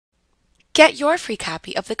Get your free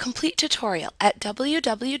copy of the complete tutorial at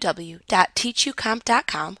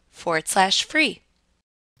www.teachucomp.com/free.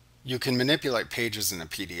 You can manipulate pages in a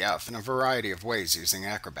PDF in a variety of ways using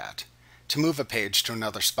Acrobat. To move a page to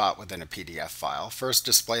another spot within a PDF file, first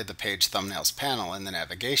display the Page Thumbnails panel in the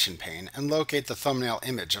navigation pane and locate the thumbnail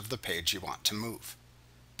image of the page you want to move.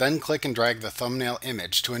 Then click and drag the thumbnail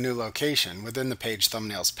image to a new location within the Page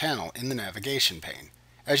Thumbnails panel in the navigation pane.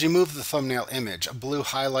 As you move the thumbnail image, a blue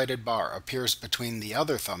highlighted bar appears between the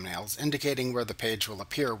other thumbnails, indicating where the page will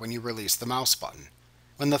appear when you release the mouse button.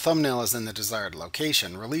 When the thumbnail is in the desired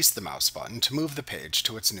location, release the mouse button to move the page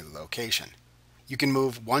to its new location. You can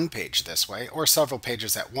move one page this way or several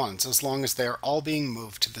pages at once as long as they are all being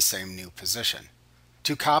moved to the same new position.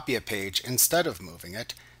 To copy a page instead of moving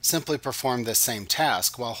it, simply perform this same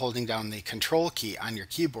task while holding down the Control key on your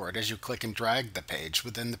keyboard as you click and drag the page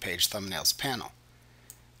within the Page Thumbnails panel.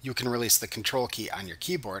 You can release the Control key on your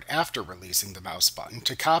keyboard after releasing the mouse button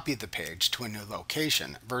to copy the page to a new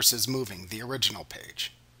location versus moving the original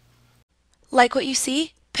page. Like what you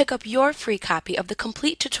see? Pick up your free copy of the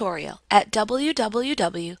complete tutorial at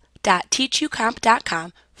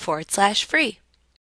www.teachucomp.com/free.